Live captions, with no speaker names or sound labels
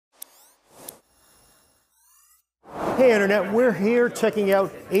Hey Internet, we're here checking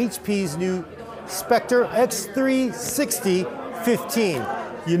out HP's new Spectre x360 15.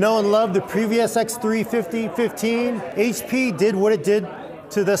 You know and love the previous x350 15. HP did what it did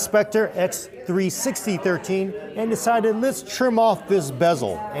to the Spectre x360 13 and decided let's trim off this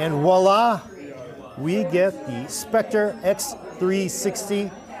bezel. And voila, we get the Spectre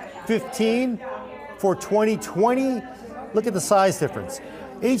x360 15 for 2020. Look at the size difference.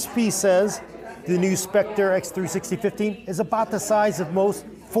 HP says the new Spectre x360 15 is about the size of most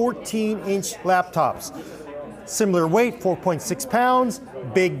 14-inch laptops. Similar weight, 4.6 pounds,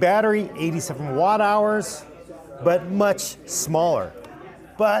 big battery, 87 watt hours, but much smaller.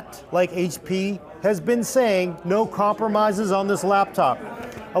 But like HP has been saying, no compromises on this laptop.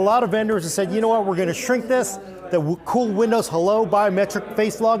 A lot of vendors have said, you know what, we're gonna shrink this, the cool Windows Hello biometric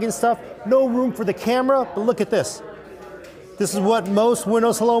face login stuff, no room for the camera, but look at this. This is what most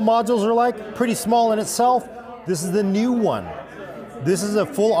Windows Hello modules are like, pretty small in itself. This is the new one. This is a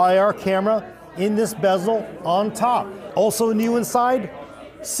full IR camera in this bezel on top. Also new inside,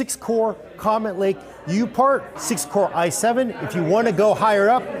 6-core Comet Lake U-part, 6-core i7. If you want to go higher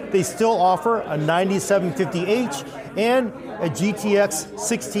up, they still offer a 9750H and a GTX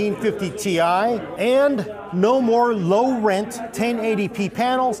 1650 Ti, and no more low rent 1080p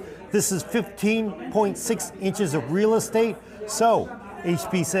panels. This is 15.6 inches of real estate. So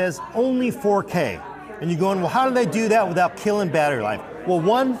HP says only 4K. And you're going, well, how do they do that without killing battery life? Well,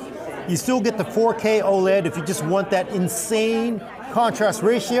 one, you still get the 4K OLED if you just want that insane contrast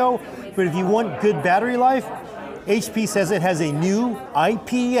ratio. But if you want good battery life, HP says it has a new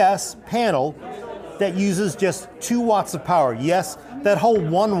IPS panel that uses just 2 watts of power. Yes, that whole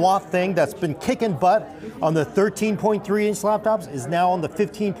 1 watt thing that's been kicking butt on the 13.3-inch laptops is now on the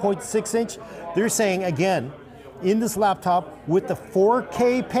 15.6-inch. They're saying, again, in this laptop with the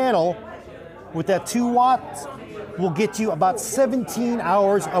 4K panel, with that 2 watts, will get you about 17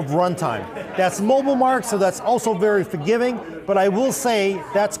 hours of runtime. That's mobile mark, so that's also very forgiving, but I will say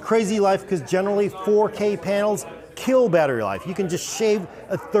that's crazy life because generally 4K panels kill battery life. You can just shave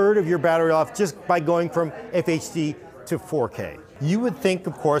a third of your battery life just by going from FHD to 4K. You would think,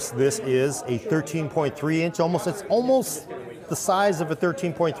 of course, this is a 13.3-inch, it's almost the size of a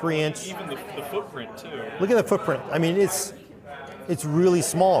 13.3-inch. Even the footprint too. Look at the footprint. I mean, it's really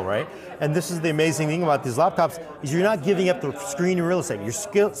small, right? And this is the amazing thing about these laptops is you're not giving up the screen real estate. You're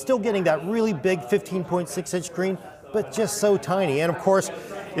still getting that really big 15.6-inch screen, but just so tiny. And of course,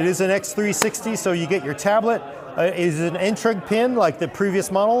 it is an X360, so you get your tablet. It is an N-Treg pin like the previous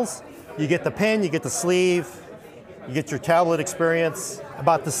models. You get the pen, you get the sleeve, you get your tablet experience.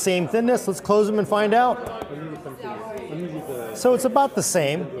 About the same thinness. Let's close them and find out. So it's about the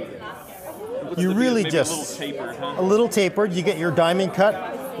same. You really just a little tapered. You get your diamond cut.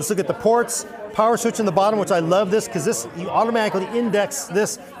 Let's look at the ports. Power switch in the bottom, which I love this because this you automatically index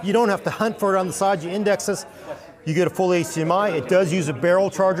this. You don't have to hunt for it on the side. You index this. You get a full HDMI. It does use a barrel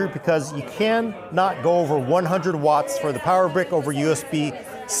charger because you cannot go over 100 watts for the power brick over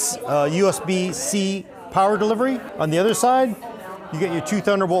USB-C power delivery. On the other side, you get your 2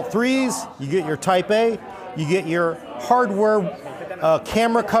 Thunderbolt 3s. You get your Type A. You get your hardware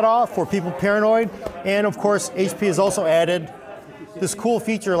camera cutoff for people paranoid, and of course HP has also added this cool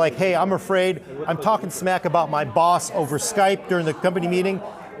feature like, hey, I'm afraid I'm talking smack about my boss over Skype during the company meeting.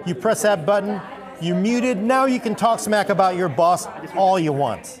 You press that button, you're muted, now you can talk smack about your boss all you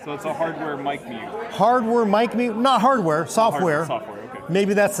want. So it's a hardware mic mute. Hardware mic mute, not hardware, software. Software, okay.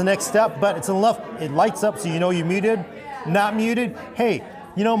 Maybe that's the next step, but it's enough, it lights up so you know you're muted, not muted. Hey,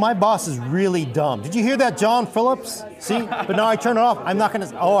 you know, my boss is really dumb. Did you hear that, John Phillips? See, but now I turn it off. I'm not gonna,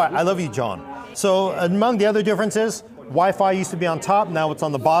 oh, I love you, John. So among the other differences, Wi-Fi used to be on top, now it's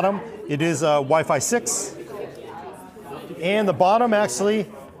on the bottom. It is Wi-Fi 6. And the bottom, actually,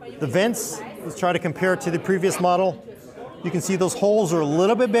 the vents, let's try to compare it to the previous model. You can see those holes are a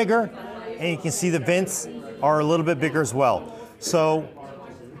little bit bigger, and you can see the vents are a little bit bigger as well. So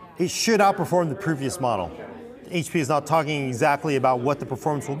it should outperform the previous model. HP is not talking exactly about what the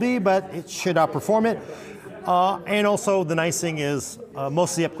performance will be, but it should outperform it. And also the nice thing is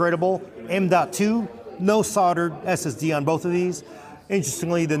mostly upgradable. M.2, no soldered SSD on both of these.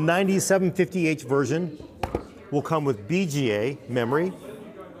 Interestingly, the 9750H version will come with BGA memory.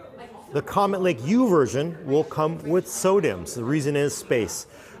 The Comet Lake U version will come with SODIMMs. The reason is space.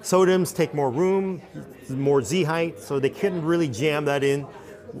 SODIMMs take more room, more Z height, so they couldn't really jam that in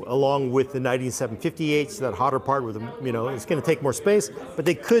along with the 9750H, that hotter part with, you know, it's going to take more space, but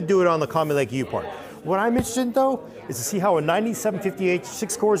they could do it on the Comet Lake U part. What I'm interested in though is to see how a 9750H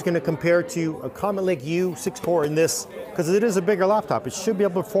 6-core is going to compare to a Comet Lake U 6-core in this, because it is a bigger laptop. It should be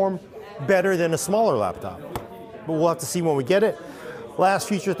able to perform better than a smaller laptop. but we'll have to see when we get it. Last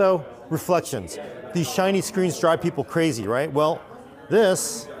feature though, reflections. These shiny screens drive people crazy, right? Well,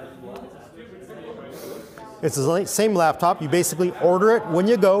 this, it's the same laptop. You basically order it when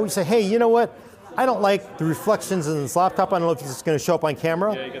you go. You say, hey, you know what? I don't like the reflections in this laptop. I don't know if it's going to show up on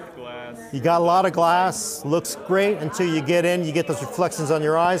camera. Yeah, you got the glass. You got a lot of glass, looks great until you get in, you get those reflections on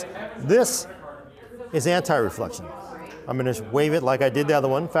your eyes. This is anti-reflection. I'm going to wave it like I did the other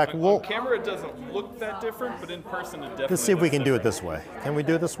one. In fact, On camera it doesn't look that different, but in person it definitely let's see if we can do it this way. Can we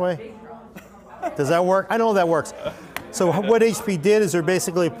do it this way? Does that work? I know that works. So what HP did is they're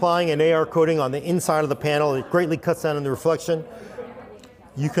basically applying an AR coating on the inside of the panel. It greatly cuts down on the reflection.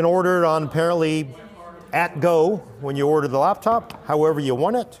 You can order it on apparently at go when you order the laptop, however you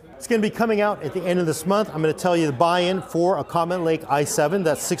want it. It's going to be coming out at the end of this month. I'm going to tell you the buy-in for a Comet Lake i7.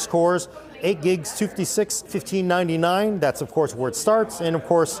 That's 6 cores, 8 gigs, 256, $1,599. That's of course where it starts. And of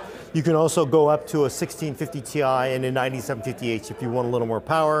course, you can also go up to a 1650 Ti and a 9750H if you want a little more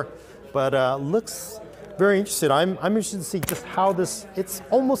power. But looks very interesting. I'm interested to see just how this, it's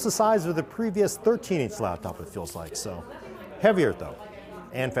almost the size of the previous 13-inch laptop it feels like. So heavier though,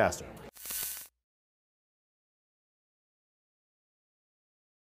 and faster.